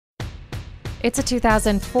It's a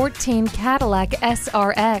 2014 Cadillac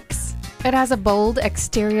SRX. It has a bold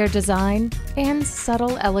exterior design and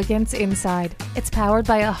subtle elegance inside. It's powered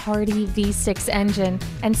by a hardy V6 engine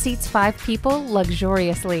and seats 5 people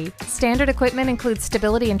luxuriously. Standard equipment includes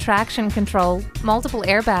stability and traction control, multiple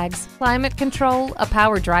airbags, climate control, a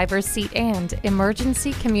power driver's seat, and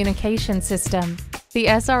emergency communication system. The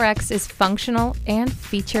SRX is functional and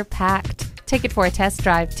feature-packed. Take it for a test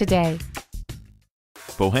drive today.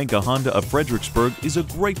 Pohanka Honda of Fredericksburg is a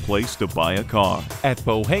great place to buy a car. At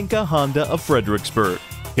Pohanka Honda of Fredericksburg,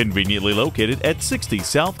 conveniently located at 60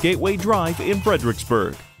 South Gateway Drive in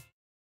Fredericksburg.